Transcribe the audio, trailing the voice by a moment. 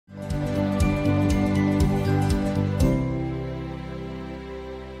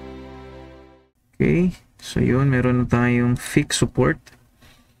Okay, so yun, meron na tayong fixed support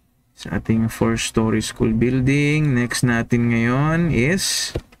sa ating 4-story school building. Next natin ngayon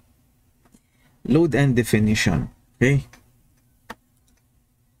is load and definition. Okay,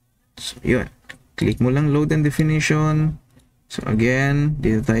 so yun, click mo lang load and definition. So again,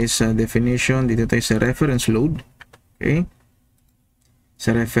 dito tayo sa definition, dito tayo sa reference load. Okay,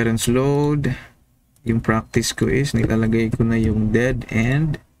 sa reference load, yung practice ko is nilalagay ko na yung dead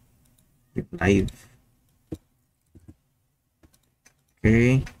and live.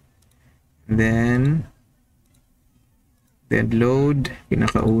 Okay, and then dead load,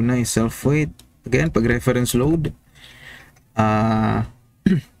 pinakauna is self weight. Again, pag reference load,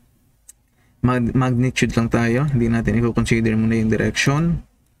 magnitude lang tayo, hindi natin i-consider muna yung direction.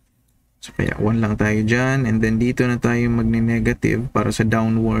 So kaya 1 lang tayo dyan, and then dito na tayo magni-negative para sa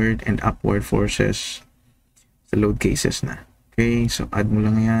downward and upward forces sa load cases na. Okay, so add mo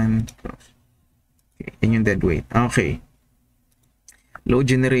lang yan. Okay, yan yung dead weight. Okay, load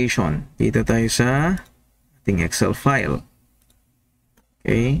generation, dito tayo sa ating Excel file.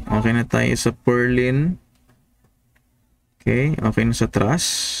 Okay, okay na tayo sa purlin. Okay, okay na sa truss.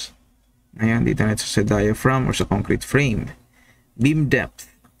 Ayan, dito na sa diaphragm or sa concrete frame. Beam depth,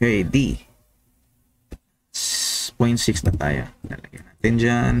 okay, D 0.6 na tayo. Lalagyan natin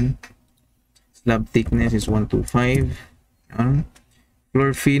dyan. Slab thickness is 125. Ayan.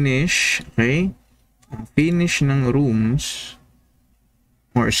 Floor finish, okay, ang finish ng rooms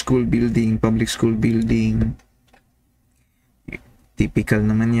or school building, public school building, typical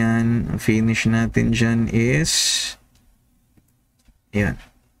naman yan. Ang finish natin dyan is yan,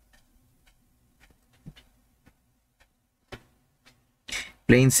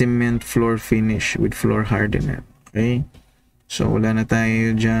 plain cement floor finish with floor hardener. Okay, so wala na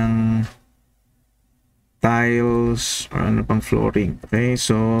tayo dyang tiles or ano pang flooring. Okay,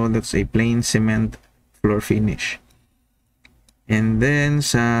 so that's a plain cement floor finish. And then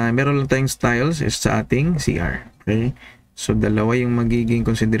sa meron lang tayong tiles is sa ating CR. Okay, so dalawa yung magiging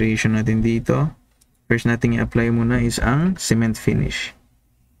consideration natin dito. First natin i-apply muna is ang cement finish.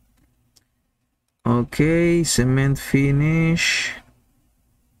 Okay, cement finish.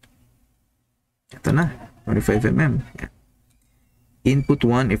 Ito na, 45 mm. Yan. Input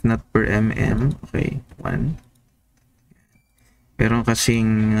 1 if not per mm. Okay, 1. Pero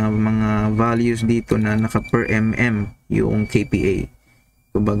kasing mga values dito na naka per mm yung KPA.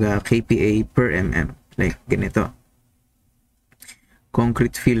 Kumbaga KPA per mm. Like ganito.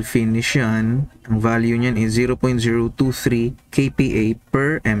 Concrete fill finish yan. Ang value niyan is 0.023 KPA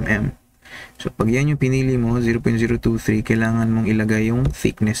per mm. So pag yan yung pinili mo, 0.023, kailangan mong ilagay yung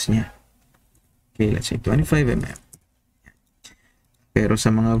thickness niya. Okay, let's say 25 mm. Pero sa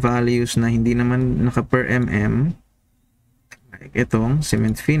mga values na hindi naman naka per mm, like itong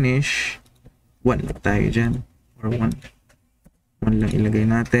cement finish, 1 lang tayo dyan. Or 1 lang ilagay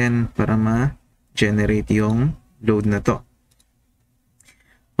natin para ma-generate yung load na to.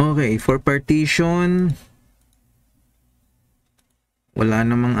 Okay, for partition, wala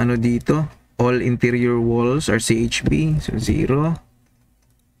namang ano dito. All interior walls are CHB, so 0.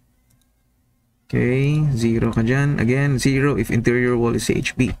 Okay, 0 ka dyan. Again, 0 if interior wall is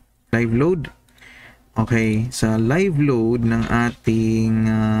CHB. Live load. Okay, sa live load ng ating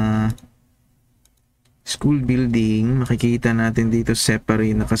school building, makikita natin dito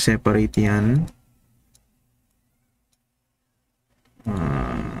separate, naka-separate yan.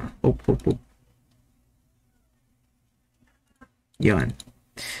 Yan.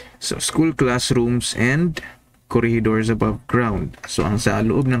 So, school classrooms and corridors above ground. So, ang sa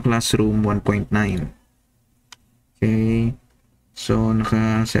loob ng classroom, 1.9. Okay. So,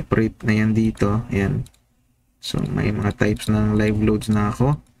 naka-separate na yan dito. Ayan. So, may mga types ng live loads na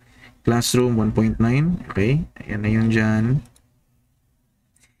ako. Classroom, 1.9. Okay. Ayan na yun dyan.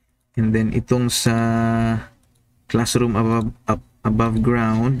 And then, itong sa classroom above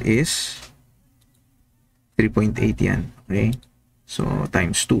ground is 3.8 yan. Okay. So,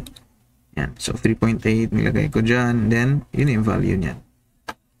 times 2. Yan. So, 3.8 nilagay ko dyan. Then, yun yung value niyan.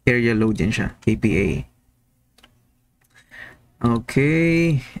 Area load din siya. KPA.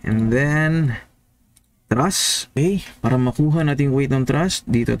 Okay. And then, truss. Okay. Para makuha natin weight ng truss,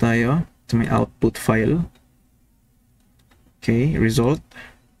 dito tayo sa may output file. Okay. Result.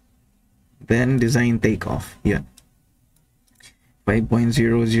 Then, design takeoff. Yan.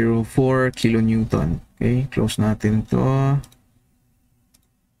 5.004 kilonewton. Okay. Close natin to.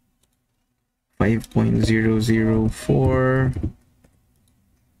 5.004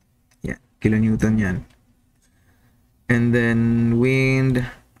 yan, kilonewton yan. And then wind,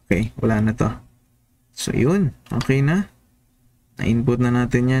 okay, wala na to. So yun, okay na. Na-input na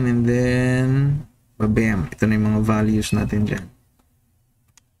natin yan, and then Babam. Ito na yung mga values natin dyan.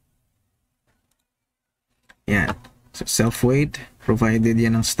 Yan. So, self-weight, provided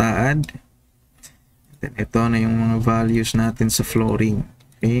yan ng Staad. Then, ito na yung mga values natin sa flooring.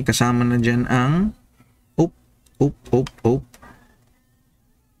 Okay, kasama na dyan ang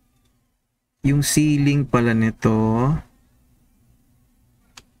yung ceiling pala nito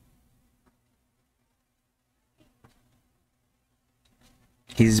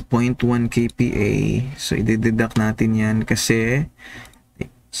is 0.1 kPa. So, i-deduct natin yan kasi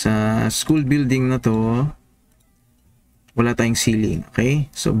sa school building na to, wala tayong ceiling.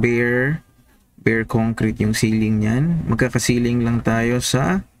 Okay? So, bare concrete yung ceiling niyan. Magkaka-ceiling lang tayo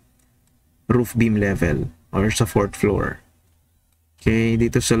sa roof beam level or sa 4th floor. Okay?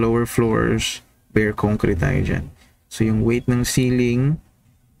 Dito sa lower floors, bare concrete tayo dyan. So, yung weight ng ceiling,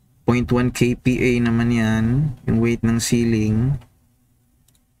 0.1 kPa naman yan. Yung weight ng ceiling.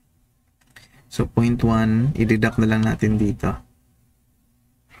 So, 0.1, i-deduct na lang natin dito.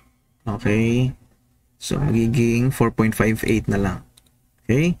 Okay? So, magiging 4.58 na lang.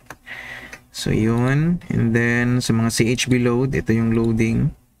 Okay? So, yun. And then, sa mga CHB load, ito yung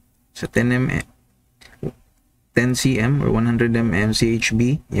loading sa 10 cm or 100 mm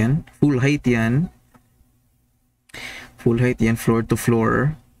CHB. Yan. Full height yan. Full height yan, floor to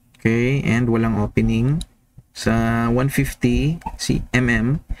floor. Okay? And walang opening. Sa 150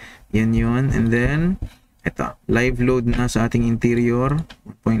 mm, yan yun. And then, ito, live load na sa ating interior,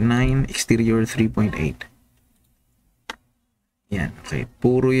 1.9, exterior 3.8. Yan, okay.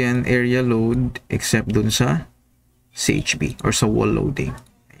 Puro yan area load except dun sa CHB or sa wall loading.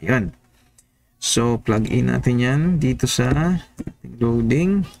 Ayan. So, plug in natin yan dito sa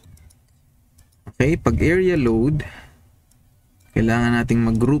loading. Okay, pag area load, kailangan nating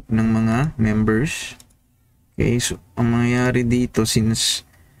mag-group ng mga members. Okay, so, ang mangyayari dito since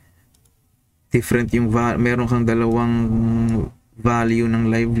different yung meron kang dalawang value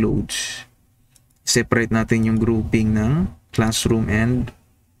ng live loads, separate natin yung grouping ng classroom and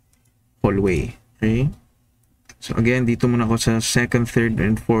hallway. Okay? So again, dito muna ako sa 2nd, 3rd,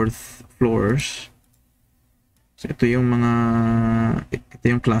 and 4th floors. So ito yung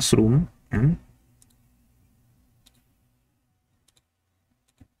classroom. Yan.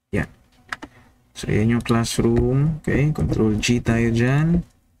 Yan. So yan yung classroom. Okay, Control G tayo dyan.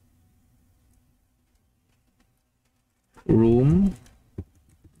 Room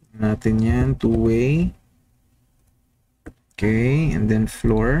natin yan, two-way. Okay, and then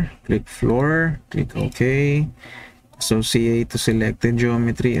floor, click OK, associate to selected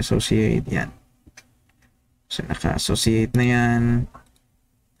geometry, associate, yan. So naka-associate na yan,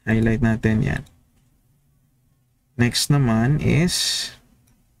 highlight natin yan. Next naman is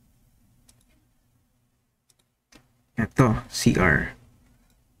ito, CR.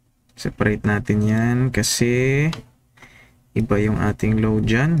 Separate natin yan kasi iba yung ating load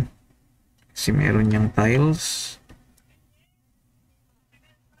dyan. Kasi meron niyang tiles.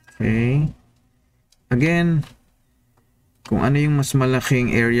 Okay. Again, kung ano yung mas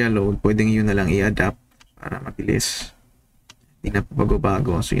malaking area load, pwedeng yun na lang i-adapt para mabilis. Hindi na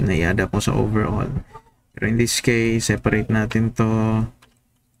pabago-bago. So yun na i-adapt mo sa overall. Pero in this case, separate natin to.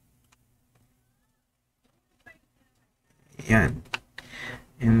 Yan.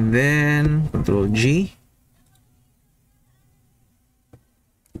 And then, Control G.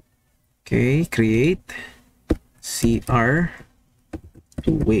 Okay, create CR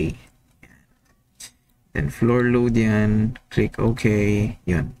two-way. Then floor load yan, click OK,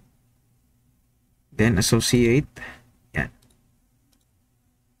 yan. Then associate, yan.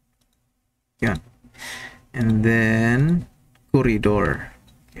 Yan. And then corridor.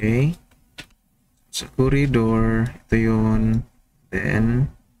 Okay. Sa corridor, ito yun.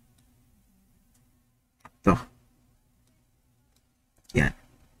 Then ito. Yan.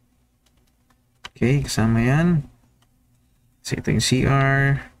 Okay, kasama yan. So, ito yung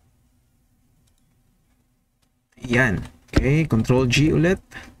CR. Yan. Okay, Control G ulit.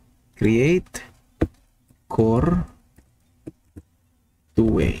 Create. Core.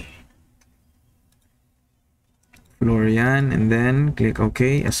 Two-way. Floor yan. And then, click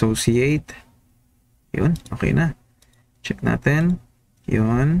OK. Associate. Yun. Okay na. Check natin.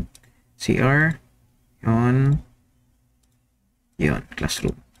 Yun. CR. Yun. Yun.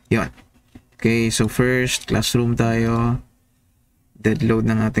 Classroom. Yun. Okay, so first, classroom tayo. Dead load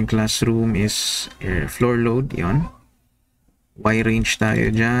ng ating classroom is floor load, yon. Y range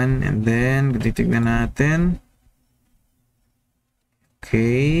tayo dyan. And then, titignan natin.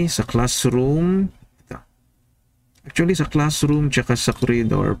 Okay, sa classroom. Ito. Actually, sa classroom tsaka sa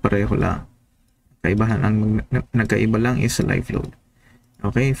corridor, pareho lang. Kaibahan, ang nagkaiba lang is sa live load.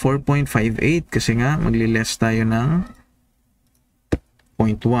 Okay, 4.58 kasi nga magli-less tayo ng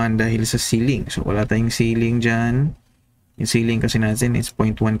 0.1 dahil sa ceiling. So wala tayong ceiling dyan. Yung ceiling kasi natin is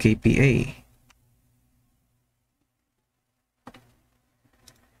 0.1 kPa.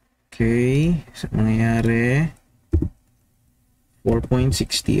 Okay, so mangyayari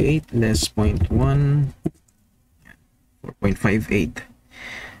 4.68 less 0.1, 4.58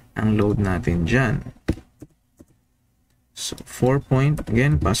 ang load natin dyan. So 4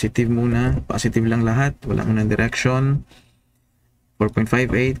 again, positive muna, positive lang lahat, walang unang direction.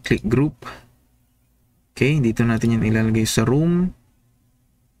 4.58, click group. Okay, dito natin yan ilalagay sa room.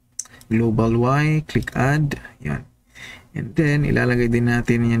 Global Y, click add, yan. And then ilalagay din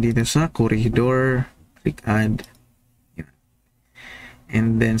natin yan dito sa corridor, click add. Yan.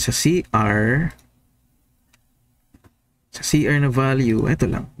 And then sa CR na value, ito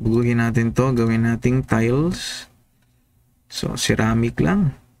lang. Bugugin natin to, gawin nating tiles. So ceramic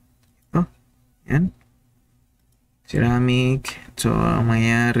lang. Ito. Yan. Ceramic. So ang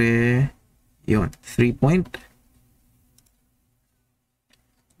mayari, yun,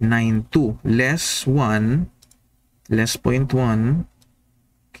 3.92 less 1, less 0.1.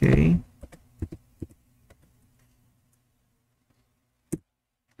 Okay.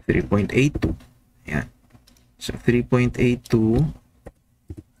 3.82. Yan. So 3.82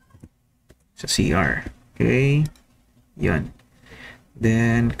 sa CR. Okay. Yan.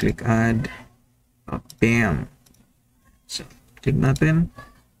 Then click add. Oh, bam. So click natin.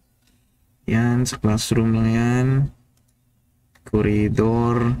 Yan. Sa classroom lang yan.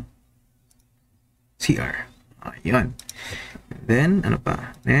 Corridor. CR. Ayan. Then, ano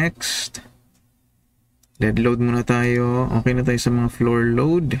pa? Next. Dead load muna tayo. Okay na tayo sa mga floor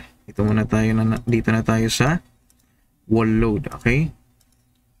load. Ito muna tayo dito na tayo sa wall load. Okay?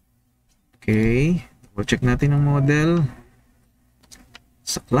 Okay. We'll check natin ang model.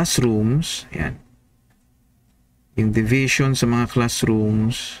 Sa classrooms, ayan. Yung division sa mga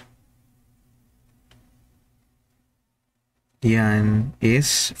classrooms, yan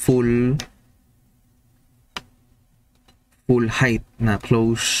is full height na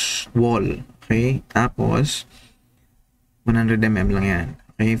close wall. Okay? Tapos 100 mm lang yan.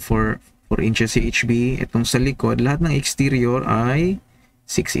 Okay? 4 inches CHB. Itong sa likod, lahat ng exterior ay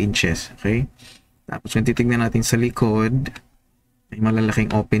 6 inches. Okay? Tapos kung titignan natin sa likod, may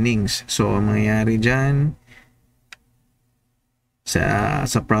malalaking openings. So, ang mangyayari dyan, sa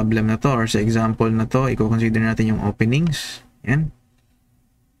problem na to or sa example na to, i-consider natin yung openings. Yan.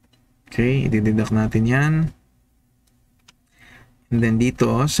 Okay? I-deduct natin yan. And then dito,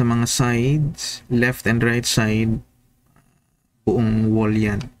 sa mga sides, left and right side, buong wall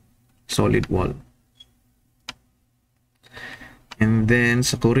yan. Solid wall. And then,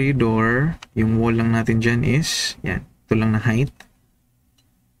 sa corridor, yung wall lang natin dyan is, yan, ito lang na height.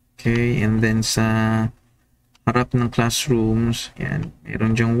 Okay, and then sa harap ng classrooms, yan,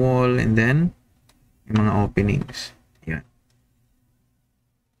 mayroon dyang wall, and then, yung mga openings. Yan.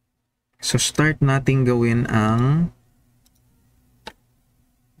 So, start natin gawin ang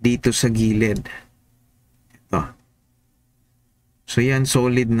dito sa gilid. Ito. So, yan,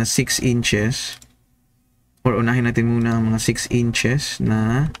 solid na 6 inches. Or unahin natin muna ang mga 6 inches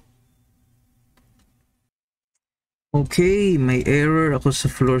na. Okay, may error ako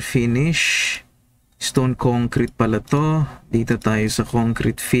sa floor finish. Stone concrete pala to. Dito tayo sa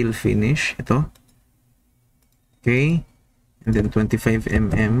concrete fill finish. Ito. Okay. And then 25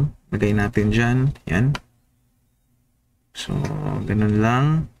 mm. Lagay natin dyan. Yan. So, ganun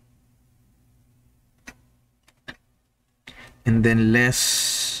lang. And then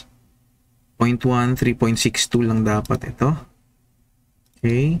less 0.1, 3.62 lang dapat ito.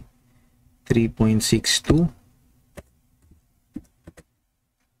 Okay. 3.62.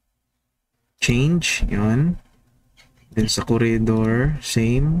 Change. Yun. Then sa corridor,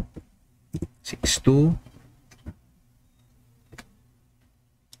 same. 6.2.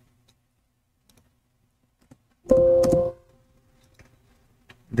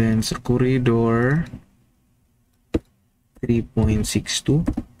 Then sa corridor 3.62.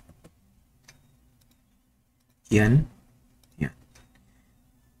 Yan. Yan.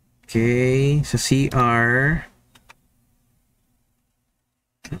 Okay, sa CR.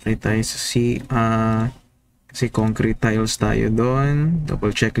 Okay tayo sa CR. Kasi concrete tiles tayo doon.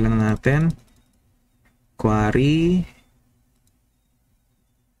 Double check lang natin. Quarry.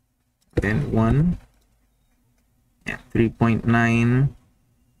 Then 1. Yeah, 3.9.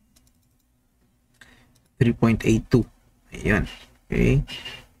 3.82. Ayan. Okay.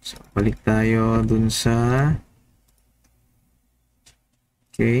 So, balik tayo dun sa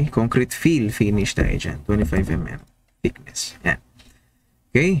okay, concrete fill finish tayo dyan. 25 mm thickness. Ayan.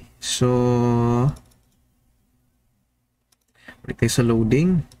 Okay, so balik tayo sa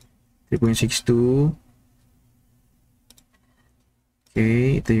loading. 3.62.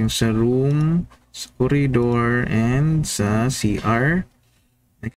 Okay, ito yung sa room, sa corridor, and sa CR.